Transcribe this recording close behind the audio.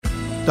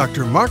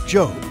Dr. Mark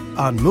Jobe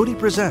on Moody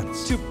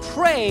Presents. To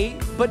pray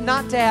but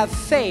not to have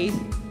faith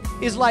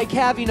is like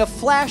having a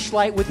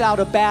flashlight without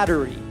a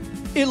battery.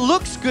 It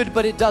looks good,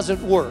 but it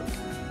doesn't work.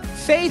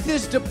 Faith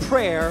is to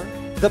prayer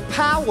the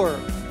power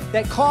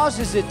that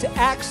causes it to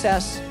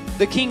access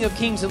the King of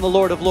Kings and the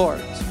Lord of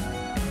Lords.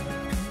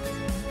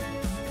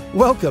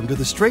 Welcome to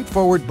the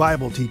straightforward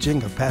Bible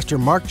teaching of Pastor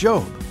Mark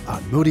Jobe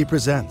on Moody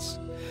Presents.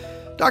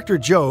 Dr.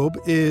 Jobe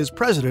is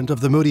president of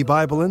the Moody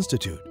Bible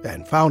Institute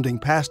and founding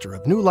pastor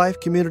of New Life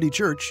Community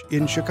Church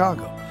in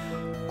Chicago.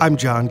 I'm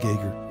John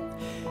Gager.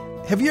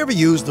 Have you ever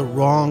used the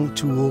wrong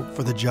tool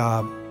for the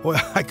job? Well,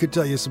 I could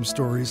tell you some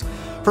stories.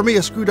 For me,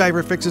 a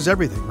screwdriver fixes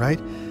everything, right?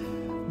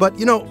 But,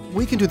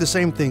 we can do the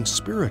same thing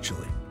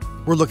spiritually.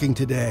 We're looking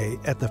today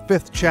at the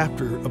 5th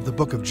chapter of the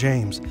book of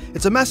James.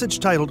 It's a message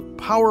titled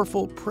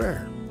Powerful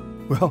Prayer.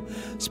 Well,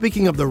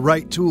 speaking of the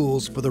right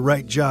tools for the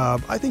right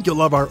job, I think you'll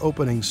love our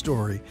opening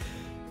story.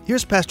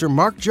 Here's Pastor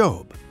Mark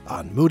Jobe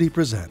on Moody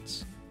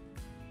Presents.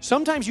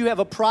 Sometimes you have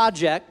a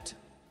project,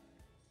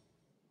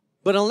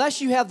 but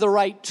unless you have the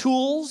right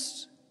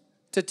tools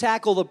to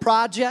tackle the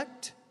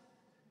project,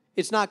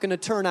 it's not going to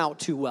turn out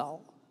too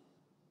well.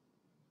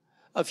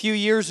 A few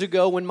years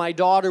ago, when my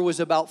daughter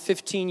was about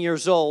 15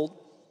 years old,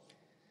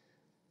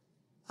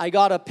 I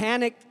got a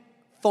panic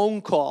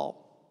phone call.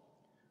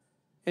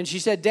 And she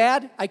said,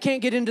 "Dad, I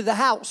can't get into the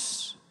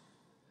house."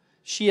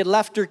 She had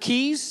left her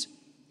keys,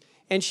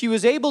 and she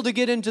was able to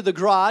get into the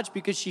garage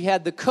because she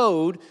had the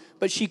code,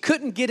 but she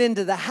couldn't get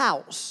into the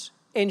house,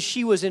 and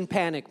she was in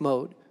panic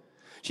mode.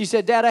 She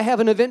said, "Dad, I have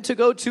an event to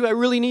go to. I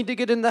really need to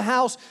get in the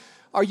house.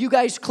 Are you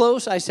guys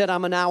close?" I said,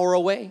 "I'm an hour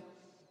away."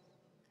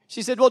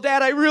 She said, "Well,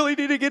 Dad, I really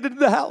need to get into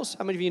the house."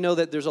 How many of you know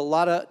that there's a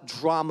lot of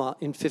drama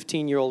in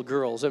 15-year-old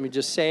girls? Let me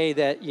just say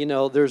that,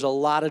 there's a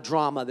lot of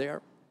drama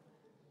there.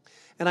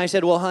 And I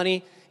said, "Well,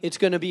 honey, it's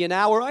going to be an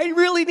hour. I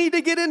really need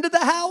to get into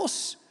the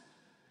house."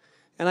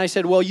 And I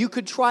said, "Well, you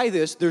could try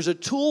this. There's a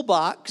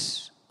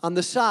toolbox on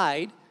the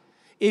side.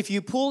 If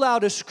you pull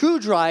out a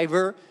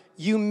screwdriver,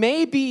 you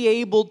may be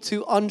able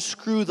to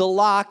unscrew the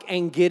lock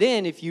and get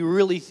in if you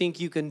really think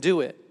you can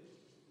do it."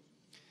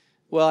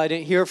 Well, I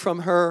didn't hear from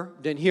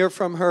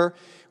her.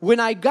 When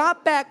I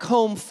got back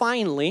home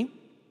finally,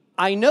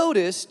 I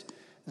noticed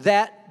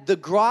that the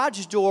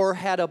garage door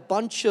had a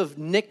bunch of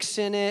nicks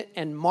in it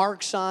and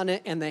marks on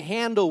it, and the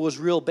handle was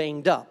real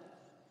banged up.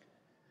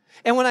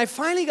 And when I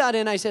finally got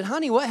in, I said,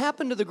 "Honey, what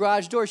happened to the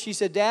garage door?" She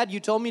said, "Dad,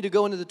 you told me to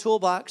go into the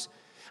toolbox."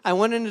 I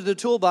went into the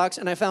toolbox,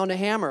 and I found a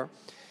hammer.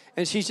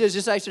 And she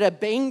says, I said,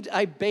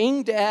 I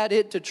banged at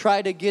it to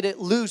try to get it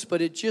loose,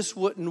 but it just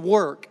wouldn't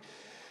work.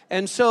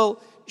 And so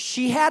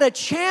she had a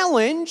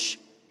challenge,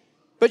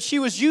 but she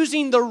was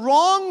using the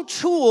wrong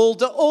tool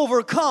to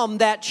overcome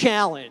that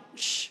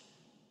challenge.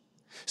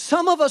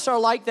 Some of us are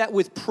like that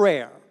with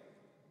prayer.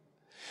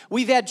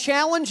 We've had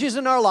challenges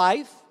in our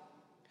life,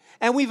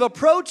 and we've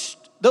approached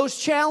those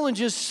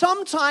challenges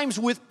sometimes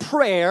with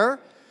prayer,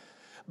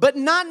 but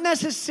not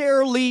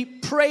necessarily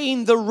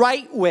praying the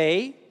right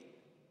way,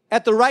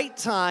 at the right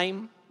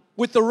time,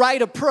 with the right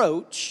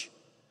approach.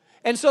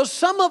 And so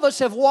some of us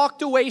have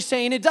walked away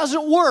saying it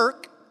doesn't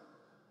work,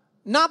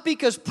 not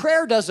because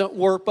prayer doesn't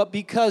work, but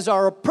because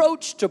our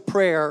approach to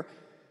prayer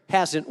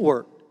hasn't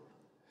worked.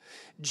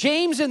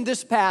 James, in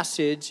this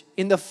passage,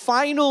 in the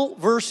final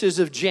verses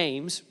of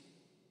James,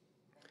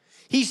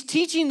 he's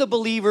teaching the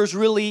believers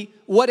really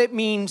what it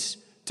means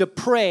to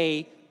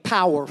pray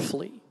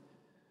powerfully.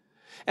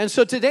 And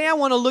so today I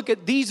want to look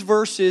at these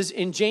verses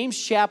in James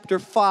chapter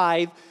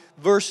 5,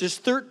 verses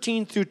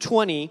 13 through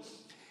 20,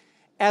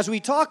 as we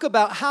talk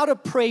about how to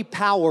pray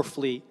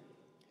powerfully.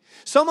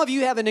 Some of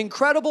you have an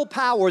incredible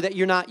power that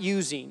you're not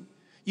using.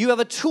 You have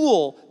a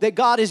tool that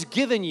God has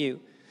given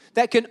you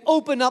that can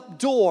open up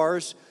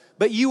doors,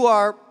 but you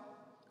are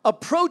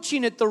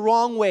approaching it the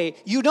wrong way.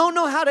 You don't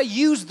know how to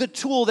use the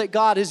tool that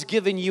God has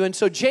given you. And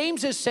so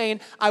James is saying,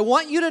 I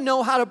want you to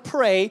know how to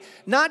pray,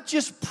 not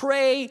just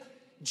pray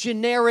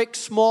generic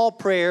small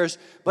prayers,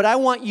 but I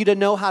want you to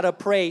know how to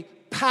pray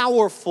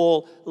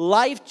powerful,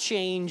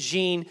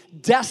 life-changing,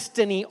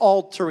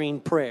 destiny-altering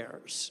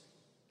prayers.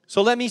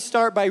 So let me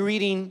start by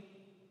reading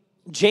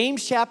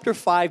James chapter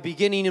 5,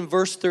 beginning in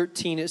verse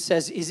 13. It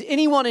says, "Is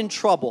anyone in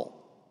trouble?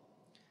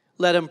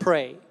 Let him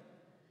pray.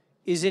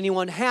 Is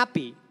anyone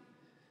happy?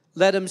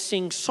 Let him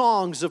sing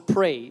songs of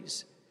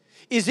praise.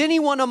 Is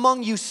anyone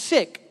among you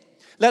sick?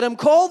 Let him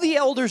call the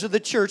elders of the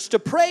church to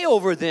pray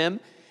over them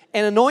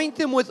and anoint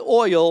them with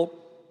oil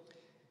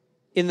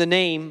in the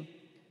name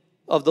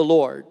of the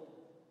Lord."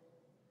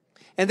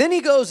 And then he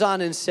goes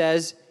on and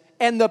says,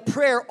 "And the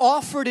prayer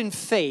offered in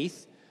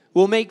faith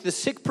will make the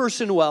sick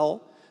person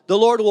well. The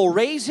Lord will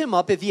raise him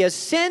up. If he has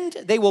sinned,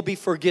 they will be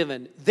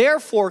forgiven.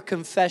 Therefore,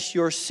 confess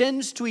your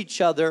sins to each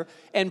other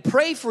and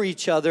pray for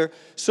each other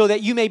so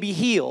that you may be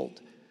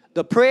healed.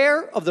 The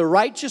prayer of the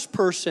righteous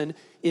person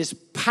is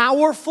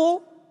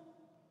powerful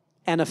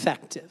and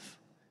effective."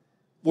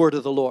 Word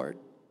of the Lord.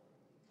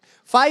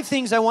 5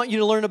 things I want you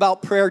to learn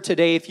about prayer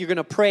today if you're going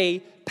to pray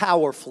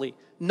powerfully.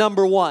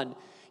 Number 1,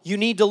 you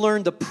need to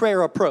learn the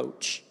prayer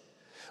approach.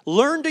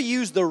 Learn to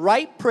use the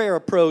right prayer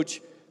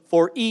approach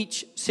for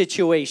each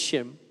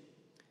situation.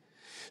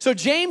 So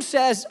James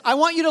says, I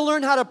want you to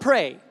learn how to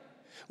pray.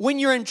 When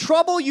you're in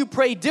trouble, you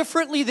pray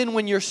differently than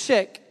when you're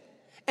sick.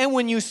 And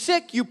when you're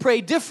sick, you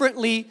pray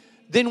differently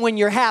than when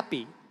you're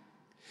happy.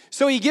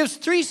 So he gives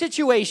 3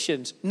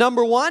 situations.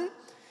 Number 1,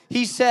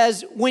 he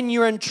says, when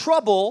you're in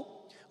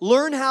trouble,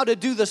 learn how to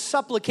do the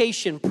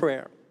supplication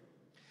prayer.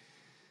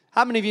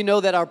 How many of you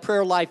know that our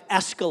prayer life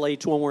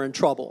escalates when we're in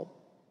trouble?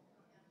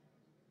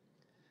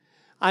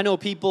 I know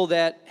people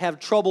that have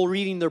trouble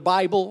reading their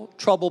Bible,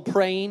 trouble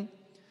praying,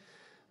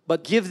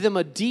 but give them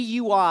a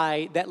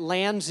DUI that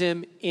lands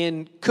them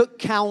in Cook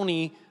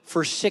County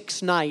for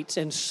 6 nights,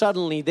 and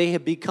suddenly they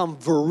have become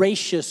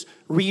voracious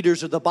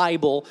readers of the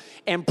Bible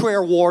and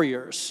prayer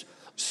warriors.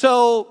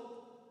 So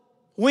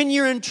when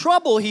you're in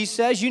trouble, he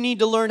says, you need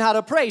to learn how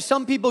to pray.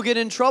 Some people get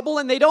in trouble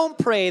and they don't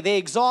pray. They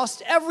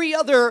exhaust every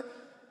other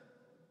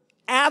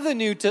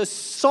avenue to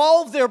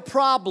solve their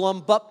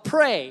problem but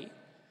pray.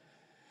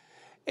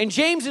 And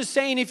James is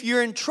saying if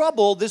you're in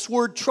trouble, this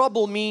word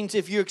trouble means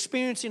if you're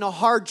experiencing a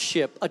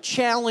hardship, a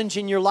challenge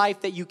in your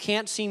life that you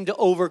can't seem to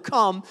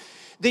overcome,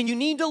 then you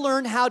need to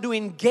learn how to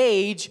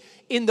engage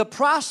in the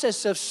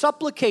process of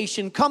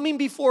supplication, coming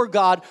before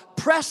God,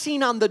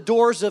 pressing on the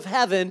doors of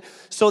heaven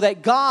so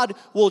that God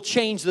will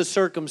change the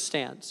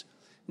circumstance.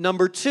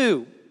 Number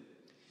 2,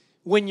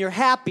 when you're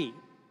happy,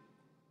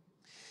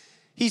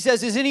 he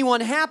says, is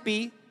anyone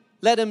happy?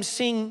 Let him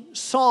sing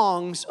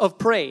songs of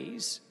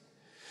praise.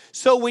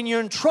 So when you're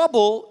in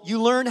trouble,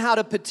 you learn how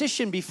to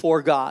petition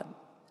before God.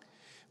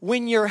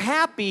 When you're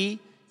happy,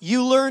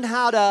 you learn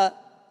how to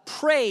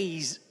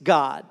praise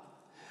God.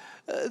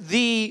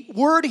 The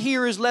word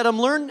here is let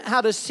him learn how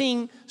to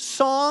sing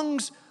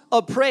songs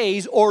of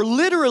praise, or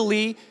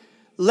literally,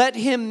 let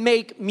him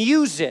make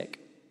music.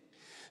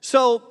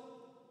 So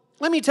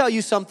let me tell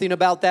you something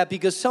about that,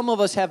 because some of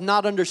us have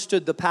not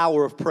understood the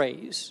power of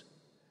praise.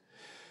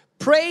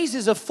 Praise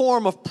is a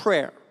form of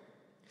prayer.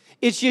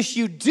 It's just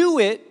you do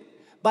it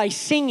by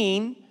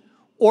singing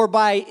or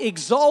by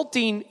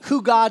exalting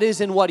who God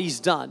is and what He's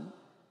done.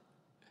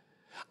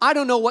 I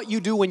don't know what you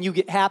do when you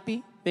get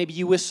happy. Maybe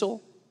you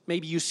whistle,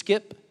 maybe you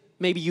skip,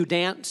 maybe you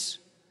dance.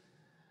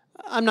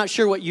 I'm not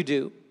sure what you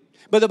do.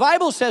 But the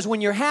Bible says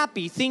when you're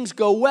happy, things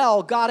go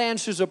well, God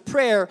answers a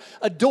prayer,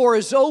 a door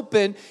is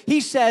open. He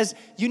says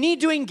you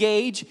need to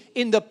engage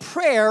in the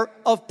prayer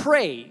of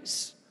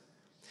praise.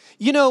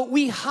 You know,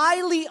 we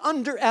highly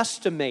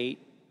underestimate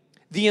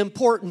the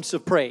importance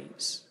of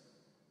praise.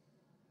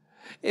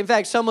 In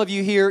fact, some of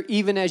you here,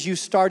 even as you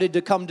started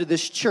to come to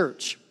this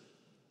church,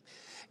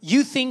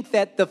 you think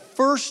that the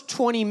first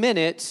 20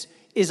 minutes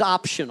is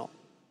optional.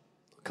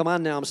 Come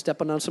on now, I'm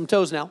stepping on some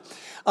toes now.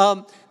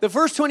 The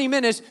first 20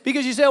 minutes,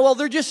 because you say, well,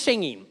 they're just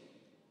singing.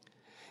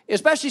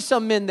 Especially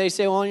some men, they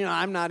say, well, you know,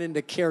 I'm not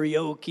into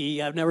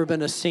karaoke. I've never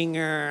been a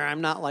singer.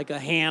 I'm not like a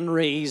hand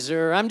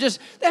raiser.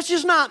 That's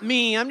just not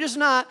me. I'm just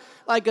not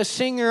like a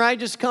singer. I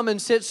just come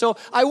and sit. So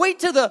I wait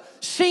till the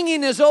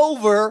singing is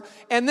over,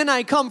 and then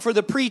I come for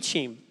the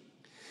preaching.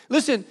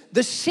 Listen,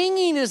 the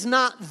singing is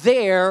not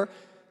there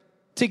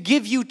to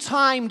give you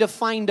time to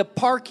find a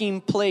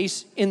parking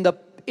place in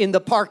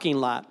the parking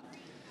lot.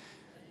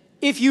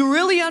 If you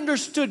really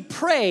understood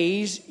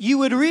praise, you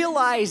would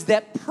realize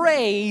that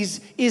praise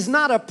is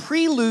not a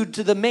prelude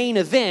to the main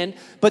event,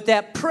 but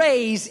that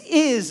praise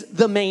is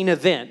the main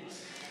event.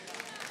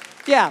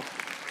 Yeah.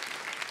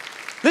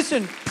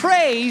 Listen,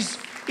 praise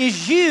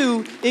is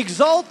you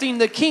exalting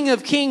the King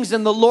of Kings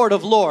and the Lord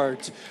of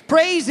Lords.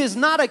 Praise is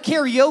not a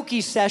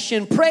karaoke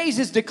session. Praise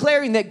is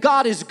declaring that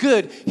God is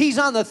good. He's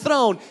on the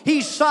throne.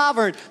 He's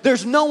sovereign.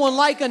 There's no one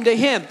like unto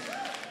Him.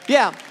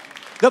 Yeah.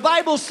 The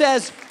Bible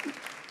says,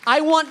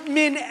 I want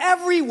men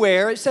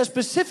everywhere, it says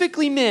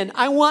specifically men,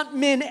 I want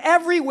men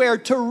everywhere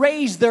to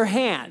raise their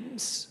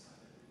hands.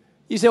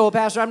 You say, well,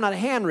 Pastor, I'm not a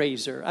hand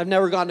raiser. I've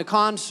never gone to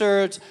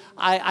concerts.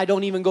 I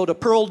don't even go to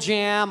Pearl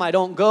Jam. I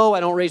don't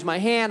raise my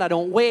hand. I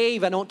don't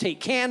wave. I don't take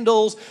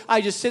candles. I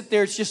just sit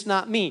there. It's just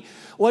not me.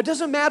 Well, it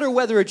doesn't matter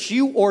whether it's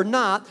you or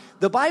not.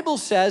 The Bible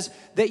says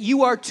that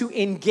you are to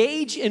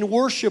engage in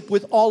worship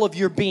with all of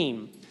your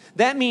being.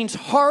 That means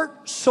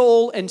heart,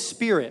 soul, and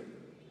spirit.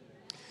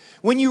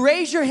 When you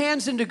raise your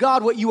hands into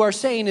God, what you are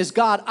saying is,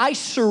 God, I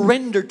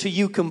surrender to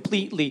you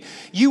completely.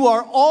 You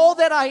are all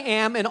that I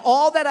am and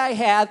all that I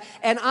have,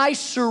 and I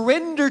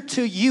surrender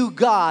to you,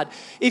 God.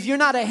 If you're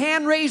not a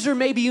hand raiser,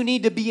 maybe you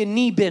need to be a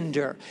knee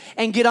bender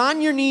and get on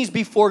your knees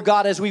before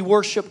God as we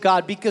worship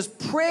God, because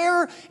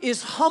prayer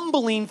is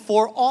humbling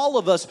for all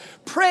of us.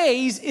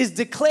 Praise is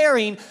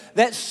declaring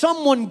that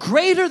someone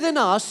greater than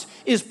us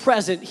is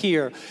present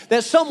here,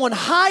 that someone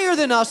higher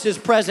than us is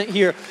present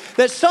here,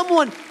 that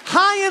someone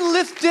high and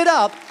lifted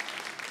up,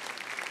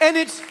 and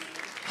it's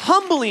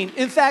humbling.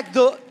 In fact,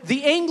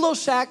 the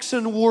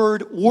Anglo-Saxon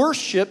word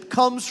worship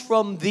comes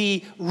from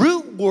the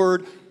root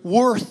word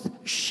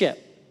worthship.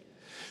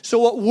 So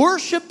what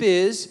worship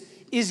is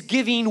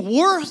giving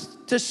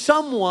worth to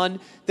someone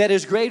that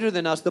is greater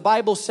than us. The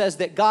Bible says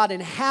that God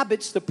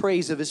inhabits the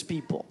praise of His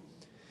people.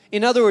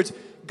 In other words,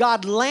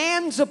 God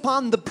lands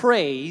upon the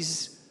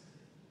praise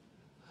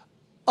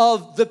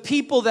of the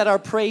people that are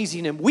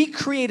praising Him. We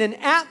create an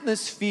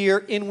atmosphere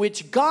in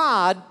which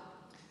God,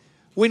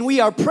 when we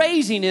are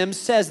praising Him,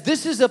 says,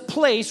 this is a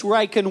place where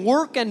I can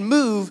work and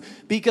move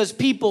because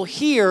people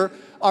here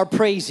are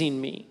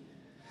praising me.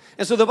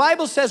 And so the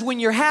Bible says when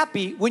you're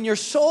happy, when your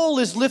soul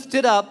is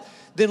lifted up,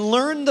 then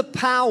learn the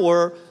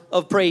power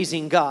of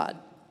praising God.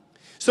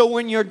 So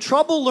when you're in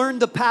trouble, learn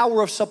the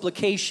power of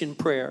supplication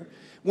prayer.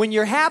 When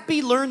you're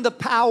happy, learn the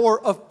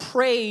power of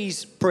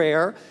praise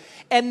prayer.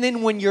 And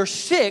then when you're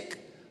sick,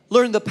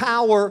 learn the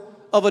power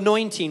of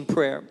anointing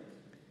prayer.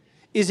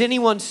 Is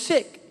anyone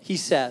sick? He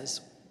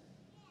says.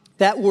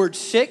 That word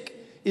sick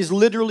is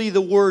literally the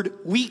word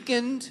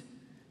weakened,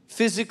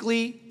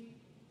 physically,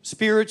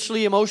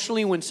 spiritually,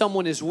 emotionally. When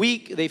someone is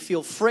weak, they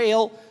feel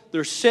frail,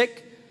 they're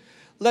sick.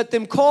 Let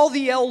them call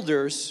the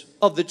elders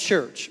of the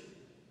church.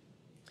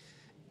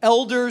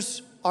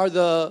 Elders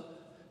are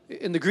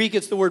in the Greek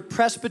it's the word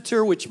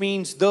presbyter, which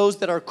means those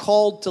that are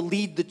called to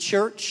lead the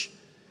church.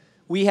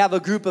 We have a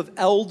group of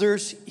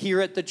elders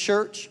here at the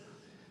church.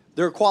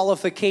 There are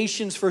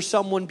qualifications for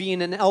someone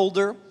being an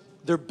elder.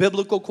 They're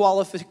biblical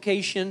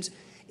qualifications.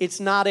 It's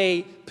not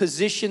a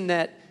position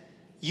that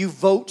you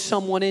vote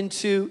someone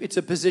into. It's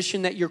a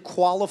position that you're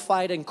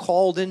qualified and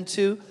called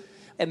into.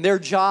 And their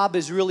job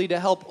is really to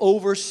help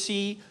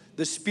oversee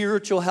the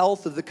spiritual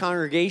health of the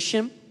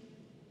congregation.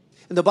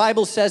 And the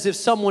Bible says if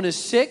someone is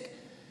sick,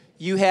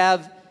 you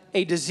have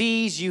a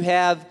disease,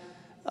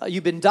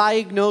 you've been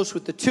diagnosed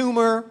with a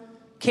tumor,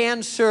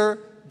 cancer,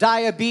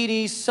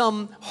 diabetes,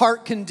 some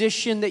heart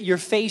condition that you're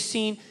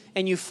facing,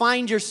 and you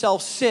find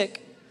yourself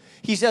sick,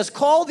 he says,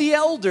 call the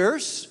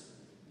elders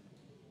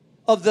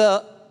of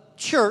the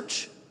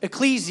church,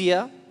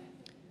 ecclesia,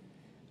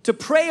 to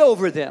pray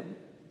over them.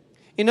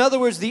 In other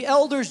words, the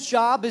elder's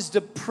job is to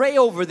pray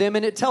over them,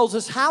 and it tells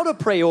us how to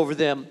pray over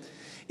them.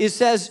 It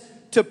says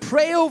to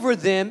pray over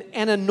them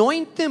and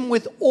anoint them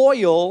with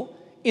oil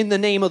in the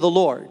name of the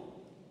Lord.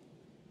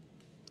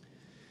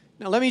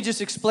 Now, let me just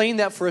explain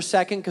that for a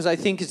second because I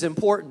think it's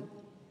important.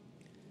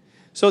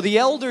 So the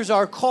elders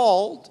are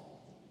called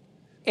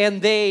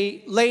and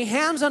they lay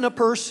hands on a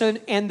person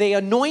and they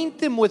anoint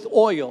them with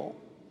oil.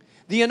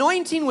 The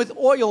anointing with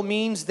oil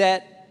means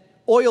that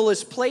oil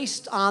is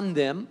placed on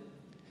them.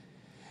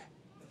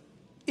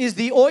 Is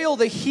the oil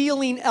the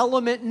healing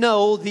element?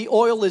 No, the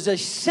oil is a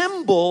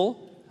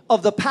symbol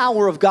of the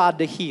power of God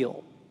to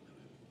heal.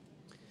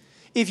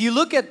 If you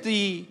look at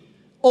the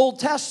Old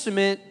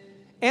Testament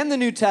and the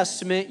New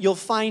Testament, you'll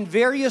find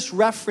various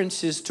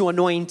references to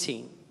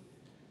anointing.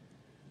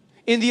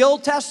 In the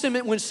Old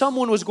Testament, when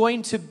someone was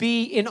going to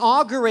be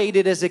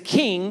inaugurated as a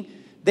king,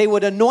 they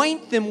would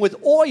anoint them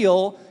with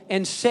oil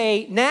and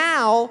say,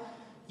 now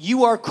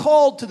you are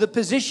called to the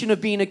position of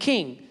being a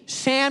king.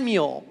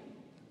 Samuel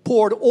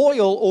poured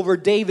oil over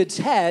David's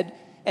head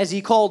as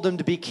he called him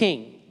to be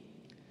king.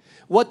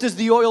 What does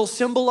the oil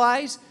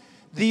symbolize?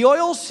 The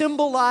oil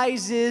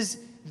symbolizes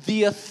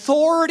the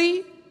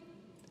authority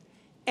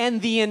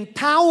and the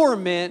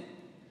empowerment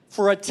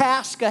for a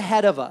task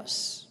ahead of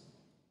us.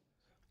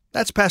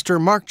 That's Pastor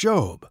Mark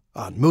Jobe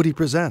on Moody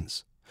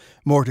Presents.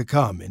 More to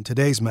come in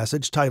today's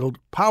message titled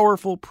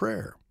Powerful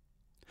Prayer.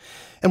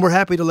 And we're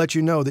happy to let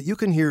you know that you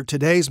can hear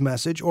today's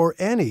message or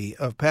any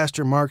of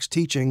Pastor Mark's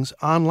teachings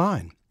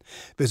online.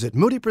 Visit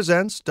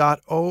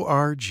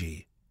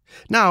moodypresents.org.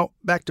 Now,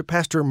 back to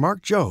Pastor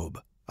Mark Jobe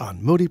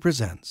on Moody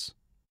Presents.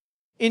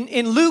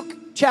 In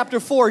Luke chapter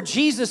 4,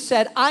 Jesus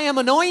said, I am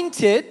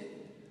anointed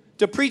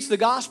to preach the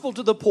gospel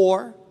to the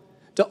poor,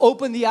 to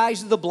open the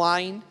eyes of the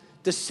blind,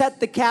 to set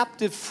the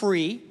captive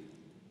free.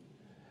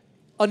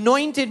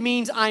 Anointed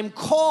means I'm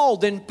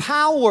called,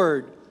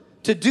 empowered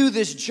to do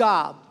this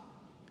job.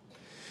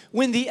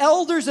 When the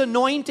elders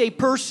anoint a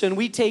person,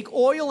 we take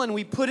oil and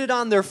we put it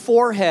on their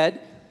forehead.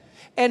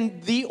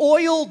 And the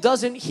oil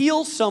doesn't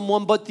heal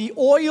someone, but the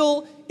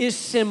oil is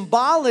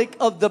symbolic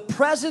of the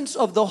presence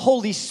of the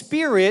Holy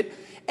Spirit.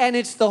 And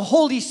it's the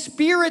Holy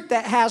Spirit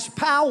that has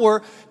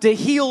power to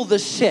heal the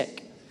sick.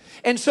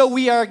 And so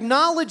we are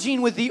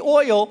acknowledging with the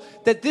oil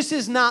that this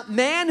is not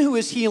man who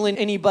is healing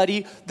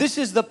anybody. This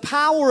is the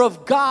power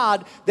of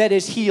God that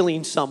is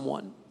healing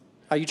someone.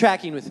 Are you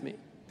tracking with me?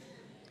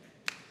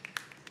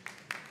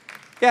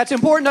 Yeah, it's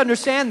important to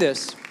understand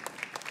this.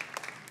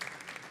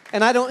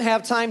 And I don't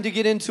have time to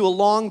get into a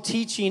long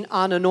teaching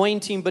on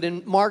anointing, but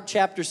in Mark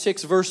chapter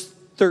 6, verse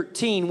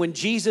 13, when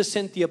Jesus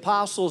sent the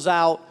apostles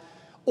out,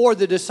 or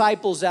the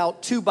disciples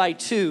out 2 by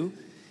 2,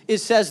 it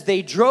says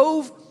they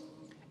drove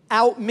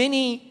out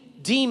many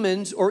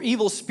demons or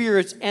evil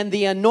spirits, and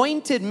they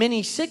anointed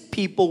many sick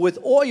people with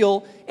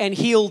oil and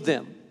healed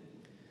them.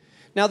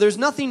 Now, there's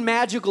nothing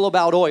magical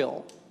about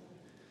oil.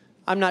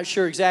 I'm not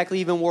sure exactly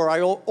even where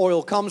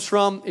oil comes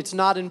from. It's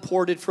not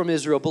imported from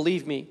Israel,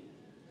 believe me.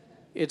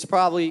 It's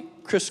probably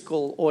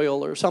Crisco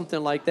oil or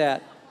something like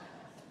that.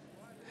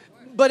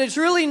 But it's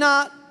really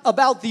not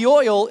about the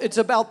oil, it's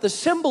about the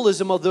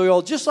symbolism of the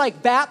oil. Just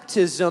like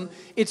baptism,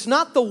 it's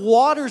not the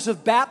waters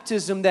of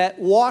baptism that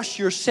wash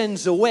your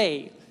sins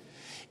away.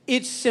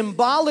 It's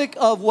symbolic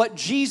of what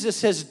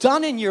Jesus has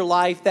done in your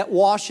life that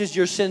washes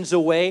your sins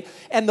away,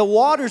 and the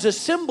water's a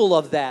symbol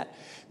of that.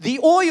 The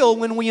oil,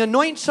 when we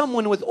anoint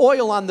someone with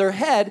oil on their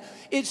head,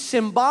 it's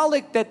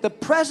symbolic that the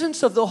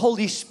presence of the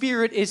Holy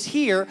Spirit is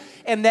here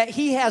and that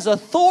He has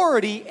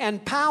authority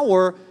and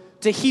power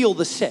to heal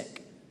the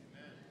sick.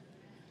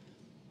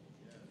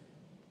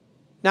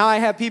 Now I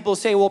have people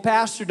say, well,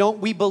 Pastor, don't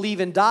we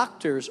believe in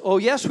doctors? Oh,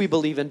 yes, we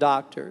believe in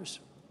doctors.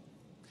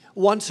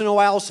 Once in a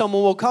while,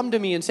 someone will come to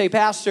me and say,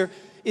 Pastor,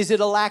 is it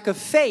a lack of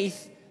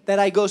faith that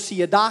I go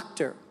see a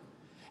doctor?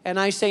 And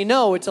I say,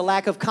 no, it's a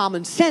lack of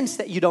common sense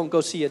that you don't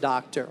go see a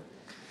doctor.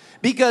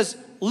 Because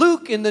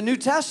Luke in the New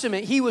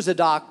Testament, he was a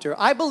doctor.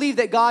 I believe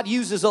that God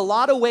uses a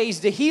lot of ways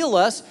to heal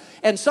us,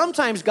 and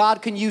sometimes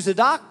God can use a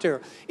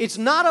doctor. It's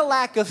not a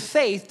lack of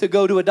faith to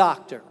go to a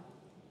doctor.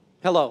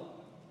 Hello.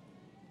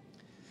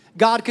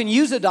 God can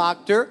use a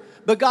doctor,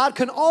 but God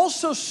can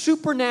also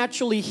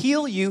supernaturally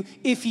heal you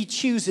if He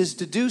chooses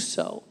to do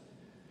so.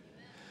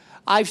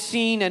 I've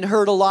seen and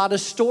heard a lot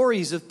of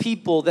stories of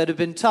people that have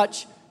been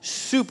touched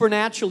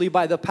supernaturally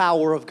by the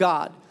power of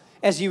God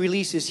as He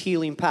releases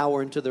healing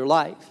power into their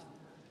life.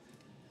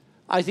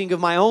 I think of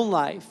my own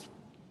life,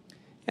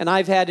 and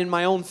I've had in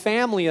my own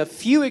family a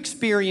few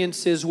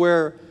experiences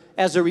where,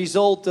 as a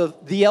result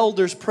of the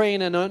elders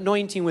praying and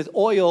anointing with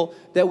oil,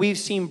 that we've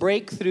seen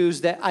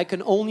breakthroughs that I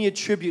can only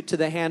attribute to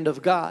the hand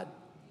of God.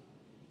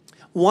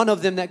 One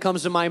of them that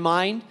comes to my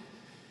mind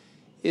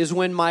is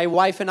when my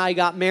wife and I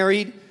got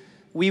married.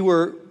 We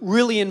were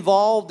really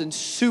involved and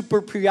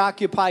super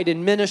preoccupied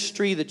in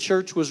ministry. The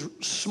church was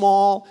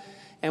small,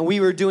 and we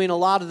were doing a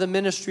lot of the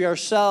ministry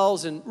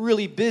ourselves and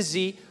really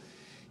busy.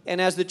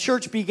 And as the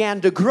church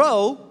began to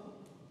grow,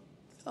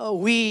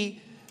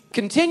 we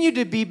continued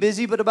to be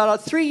busy, but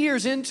about 3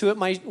 years into it,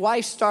 my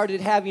wife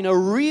started having a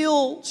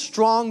real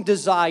strong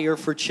desire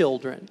for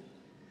children.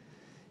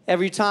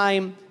 Every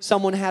time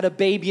someone had a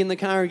baby in the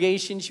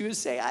congregation, she would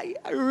say,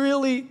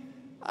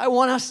 I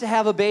want us to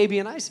have a baby.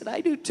 And I said,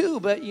 I do too,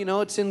 but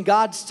it's in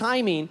God's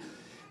timing.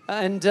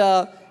 And,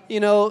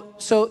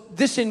 so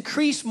this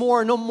increased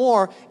more and no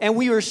more. And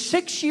we were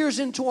 6 years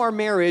into our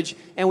marriage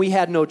and we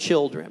had no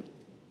children.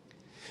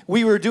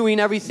 We were doing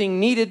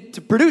everything needed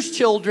to produce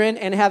children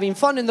and having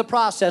fun in the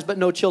process, but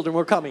no children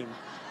were coming.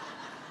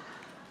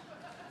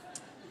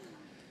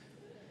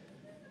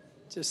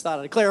 Just thought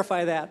I'd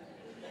clarify that.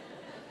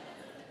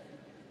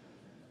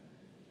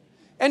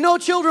 And no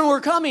children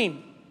were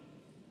coming.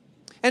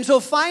 And so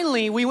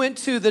finally, we went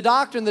to the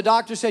doctor, and the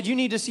doctor said, you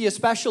need to see a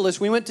specialist.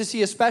 We went to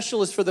see a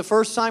specialist for the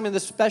first time, and the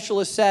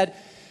specialist said,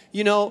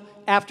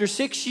 after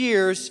 6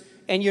 years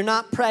and you're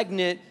not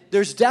pregnant,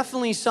 there's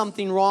definitely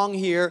something wrong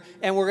here,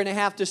 and we're going to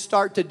have to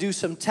start to do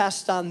some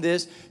tests on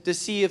this to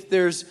see if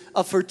there's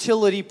a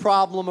fertility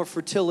problem or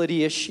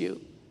fertility issue.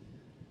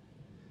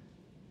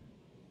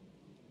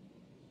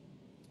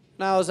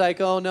 And I was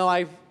like, oh no,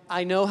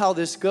 I know how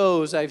this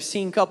goes. I've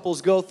seen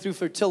couples go through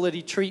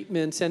fertility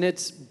treatments, and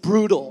it's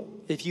brutal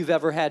if you've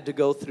ever had to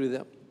go through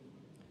them.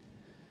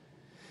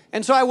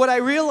 And so what I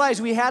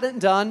realized we hadn't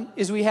done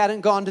is we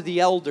hadn't gone to the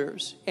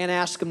elders and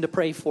asked them to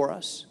pray for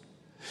us.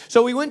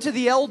 So we went to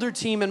the elder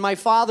team, and my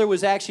father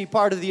was actually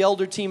part of the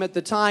elder team at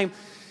the time.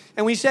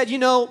 And we said,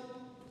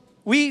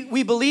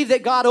 we believe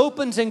that God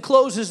opens and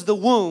closes the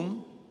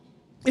womb.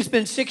 It's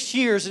been 6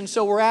 years, and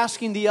so we're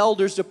asking the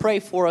elders to pray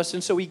for us.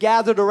 And so we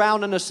gathered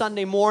around on a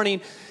Sunday morning,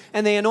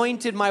 and they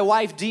anointed my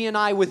wife Dee and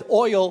I with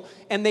oil,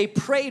 and they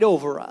prayed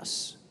over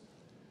us.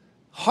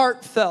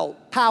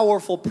 Heartfelt,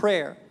 powerful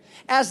prayer.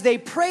 As they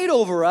prayed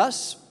over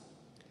us,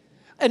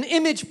 an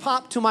image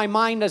popped to my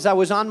mind as I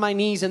was on my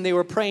knees and they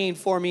were praying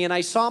for me, and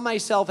I saw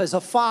myself as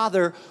a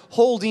father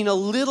holding a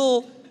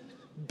little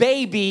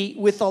baby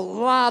with a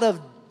lot of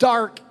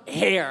dark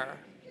hair.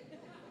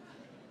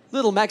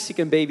 Little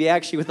Mexican baby,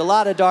 actually, with a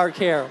lot of dark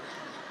hair.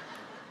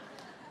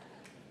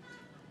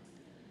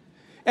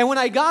 And when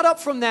I got up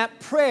from that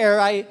prayer,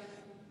 I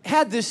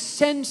had this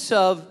sense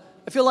of,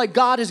 I feel like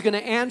God is going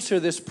to answer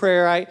this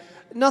prayer.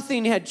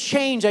 Nothing had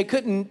changed. I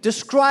couldn't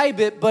describe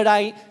it, but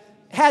I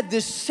had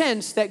this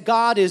sense that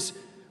God is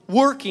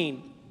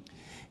working.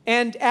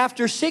 And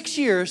after 6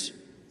 years,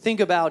 think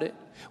about it.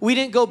 We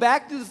didn't go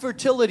back to the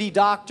fertility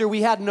doctor.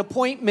 We had an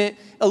appointment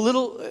a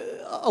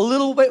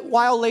little bit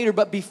while later,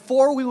 but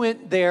before we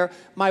went there,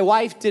 my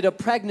wife did a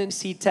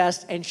pregnancy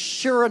test and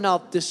sure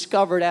enough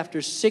discovered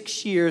after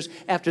 6 years,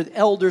 after the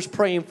elders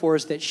praying for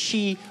us, that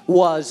she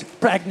was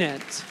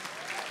pregnant.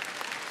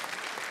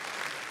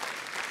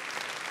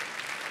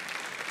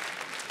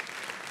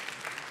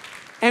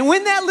 And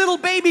when that little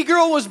baby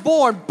girl was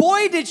born,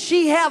 boy, did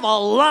she have a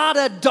lot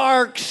of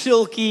dark,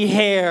 silky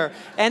hair.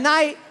 And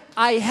I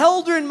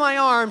held her in my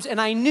arms,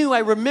 and I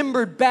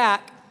remembered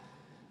back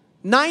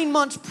 9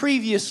 months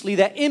previously,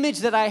 that image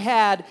that I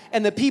had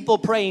and the people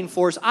praying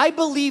for us. I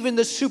believe in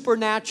the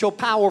supernatural,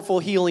 powerful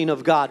healing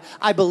of God.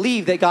 I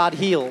believe that God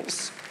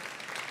heals.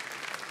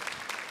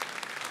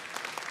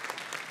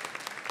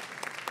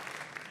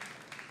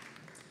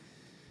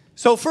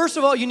 So first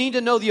of all, you need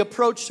to know the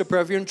approach to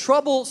prayer. If you're in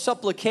trouble,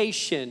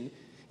 supplication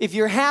If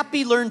you're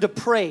happy, learn to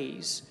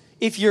praise.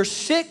 If you're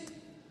sick,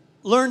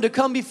 learn to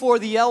come before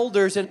the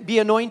elders and be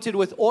anointed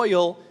with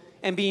oil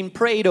and being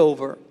prayed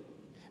over.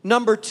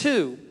 Number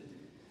 2,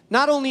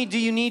 not only do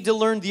you need to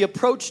learn the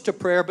approach to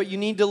prayer, but you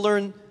need to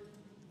learn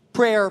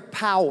prayer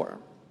power.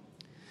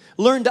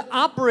 Learn to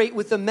operate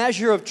with a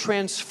measure of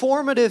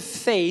transformative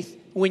faith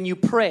when you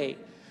pray.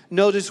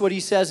 Notice what he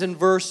says in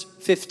verse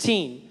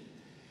 15.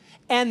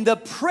 And the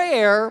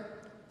prayer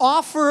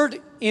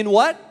offered in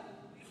what?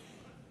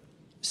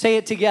 Say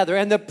it together.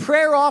 And the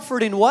prayer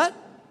offered in what?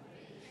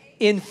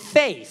 In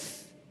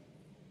faith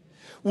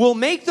will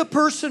make the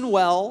person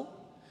well.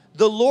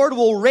 The Lord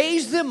will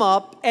raise them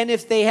up, and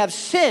if they have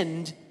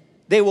sinned,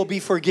 they will be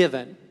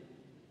forgiven.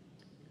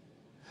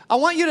 I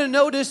want you to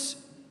notice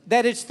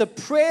that it's the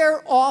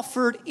prayer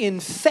offered in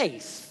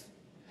faith.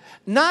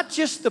 Not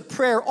just the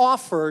prayer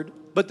offered,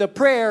 but the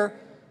prayer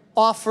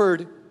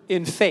offered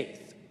in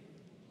faith.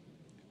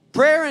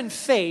 Prayer and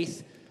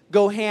faith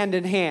go hand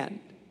in hand.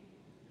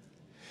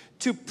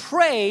 To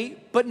pray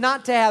but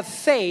not to have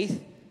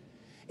faith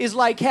is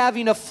like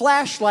having a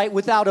flashlight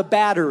without a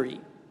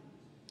battery.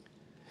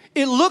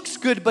 It looks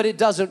good, but it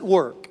doesn't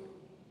work.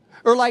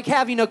 Or like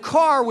having a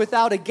car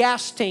without a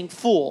gas tank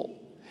full.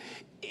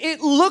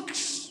 It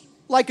looks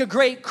like a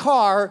great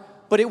car,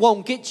 but it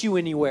won't get you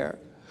anywhere.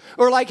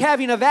 Or like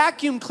having a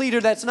vacuum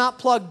cleaner that's not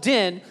plugged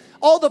in.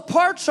 All the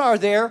parts are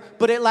there,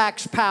 but it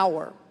lacks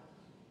power.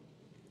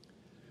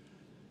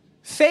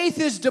 Faith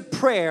is the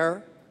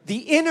prayer,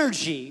 the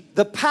energy,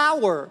 the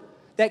power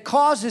that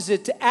causes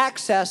it to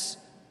access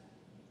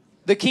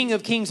the King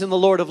of Kings and the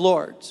Lord of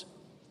Lords.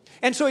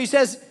 And so he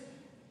says,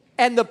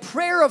 and the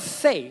prayer of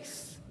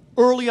faith,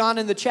 early on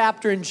in the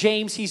chapter in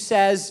James, he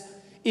says,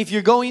 if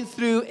you're going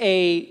through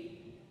a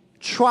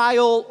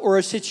trial or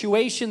a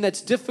situation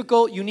that's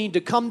difficult, you need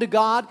to come to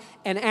God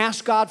and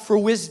ask God for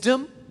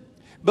wisdom.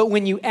 But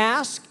when you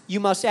ask, you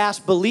must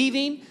ask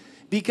believing,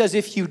 because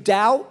if you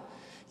doubt,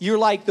 you're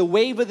like the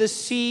wave of the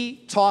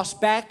sea,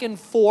 tossed back and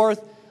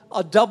forth,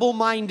 a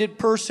double-minded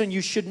person.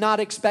 You should not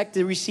expect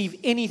to receive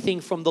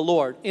anything from the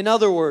Lord. In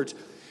other words,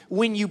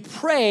 when you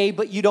pray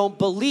but you don't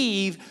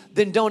believe,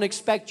 then don't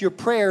expect your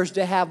prayers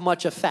to have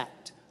much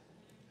effect.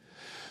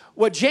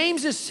 What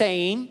James is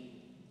saying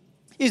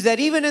is that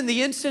even in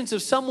the instance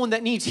of someone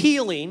that needs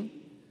healing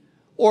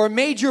or a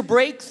major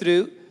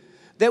breakthrough,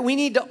 that we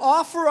need to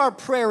offer our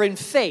prayer in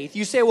faith.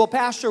 You say, well,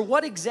 Pastor,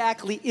 what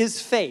exactly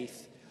is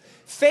faith?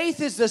 Faith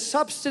is the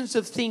substance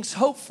of things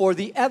hoped for,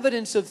 the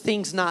evidence of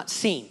things not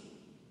seen.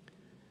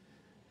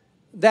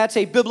 That's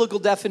a biblical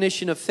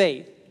definition of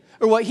faith.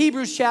 Or what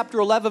Hebrews chapter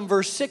 11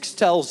 verse 6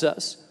 tells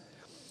us,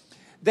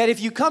 that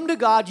if you come to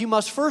God, you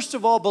must first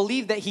of all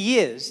believe that He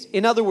is.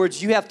 In other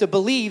words, you have to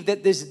believe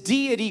that this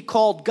deity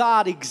called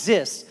God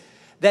exists.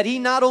 That He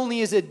not only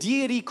is a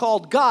deity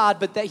called God,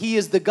 but that He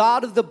is the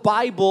God of the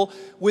Bible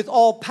with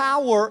all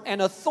power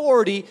and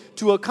authority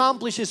to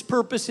accomplish His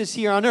purposes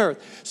here on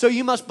earth. So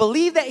you must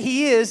believe that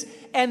He is,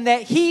 and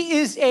that He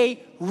is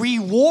a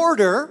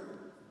rewarder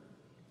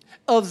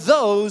of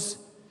those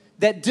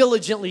that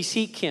diligently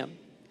seek Him.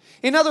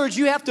 In other words,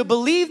 you have to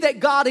believe that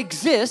God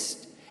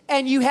exists,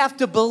 and you have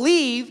to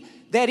believe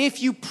that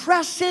if you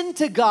press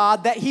into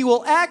God, that He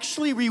will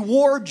actually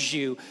reward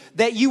you,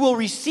 that you will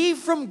receive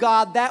from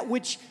God that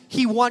which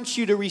He wants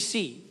you to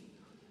receive.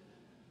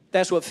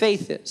 That's what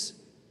faith is.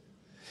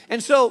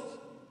 And so,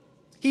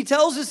 he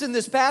tells us in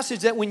this passage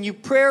that when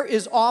prayer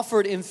is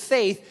offered in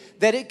faith,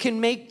 that it can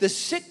make the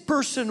sick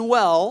person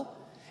well,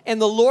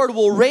 and the Lord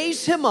will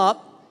raise him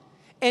up,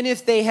 and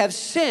if they have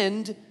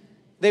sinned,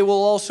 they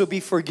will also be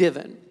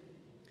forgiven.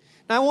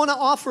 Now, I want to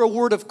offer a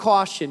word of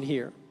caution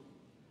here,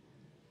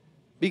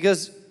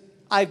 because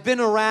I've been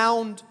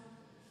around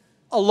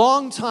a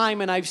long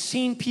time and I've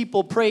seen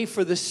people pray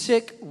for the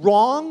sick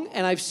wrong,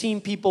 and I've seen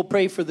people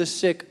pray for the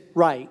sick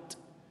right.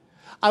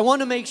 I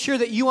want to make sure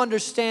that you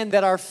understand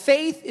that our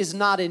faith is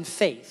not in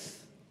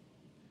faith.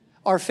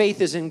 Our faith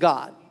is in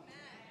God.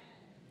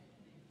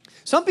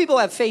 Some people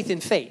have faith in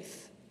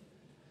faith.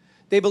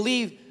 They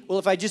believe, well,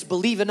 if I just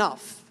believe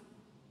enough.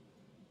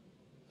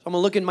 So I'm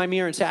going to look in my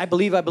mirror and say, I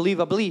believe, I believe,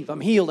 I believe.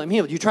 I'm healed, I'm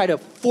healed. You try to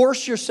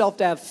force yourself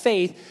to have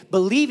faith,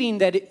 believing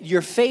that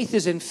your faith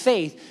is in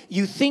faith.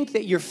 You think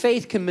that your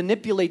faith can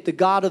manipulate the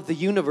God of the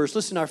universe.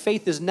 Listen, our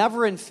faith is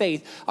never in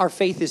faith. Our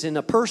faith is in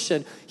a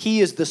person.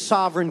 He is the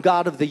sovereign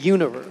God of the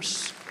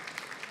universe.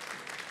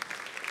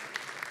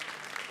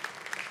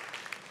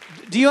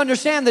 Do you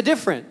understand the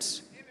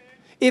difference?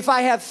 If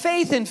I have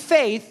faith in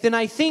faith, then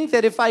I think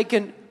that if I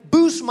can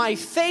boost my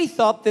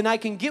faith up, then I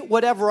can get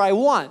whatever I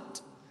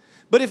want.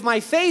 But if my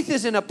faith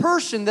is in a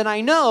person, then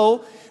I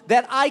know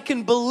that I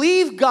can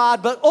believe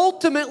God, but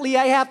ultimately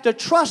I have to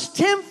trust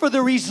Him for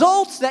the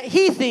results that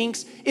He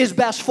thinks is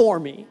best for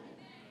me.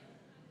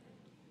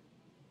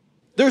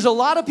 There's a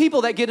lot of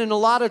people that get in a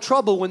lot of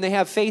trouble when they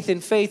have faith in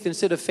faith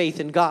instead of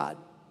faith in God.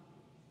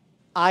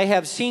 I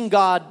have seen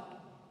God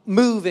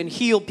move and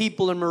heal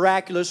people in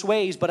miraculous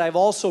ways, but I've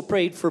also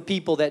prayed for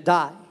people that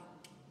die.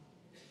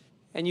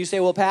 And you say,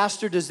 well,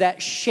 Pastor, does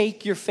that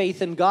shake your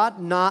faith in God?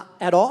 Not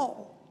at all.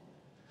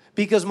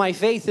 because my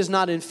faith is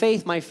not in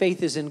faith, my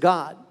faith is in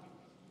God.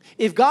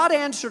 If God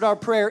answered our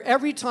prayer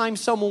every time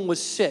someone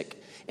was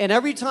sick, and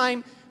every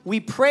time we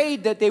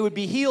prayed that they would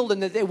be healed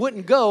and that they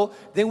wouldn't go,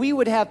 then we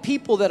would have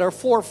people that are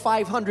 400 or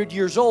 500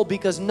 years old,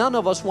 because none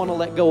of us want to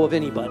let go of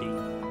anybody.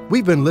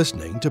 We've been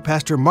listening to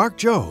Pastor Mark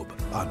Jobe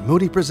on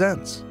Moody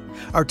Presents.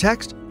 Our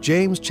text,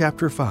 James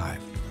chapter 5.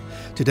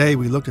 Today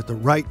we looked at the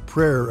right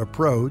prayer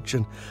approach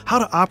and how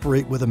to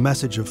operate with a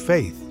message of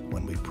faith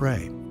when we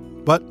pray.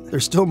 But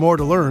there's still more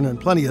to learn, and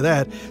plenty of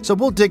that, so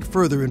we'll dig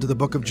further into the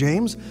book of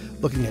James,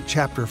 looking at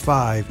chapter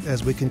 5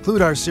 as we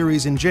conclude our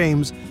series in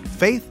James,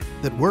 Faith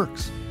That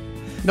Works.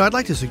 Now, I'd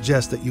like to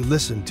suggest that you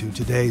listen to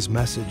today's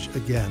message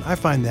again. I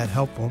find that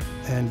helpful,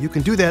 and you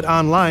can do that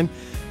online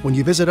when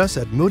you visit us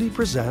at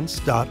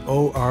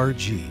moodypresents.org.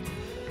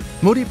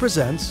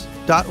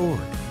 moodypresents.org.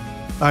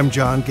 I'm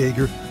John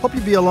Gager. Hope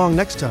you'll be along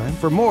next time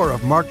for more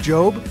of Mark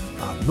Jobe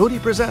on Moody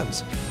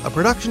Presents, a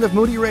production of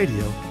Moody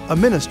Radio, a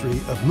ministry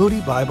of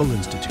Moody Bible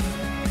Institute.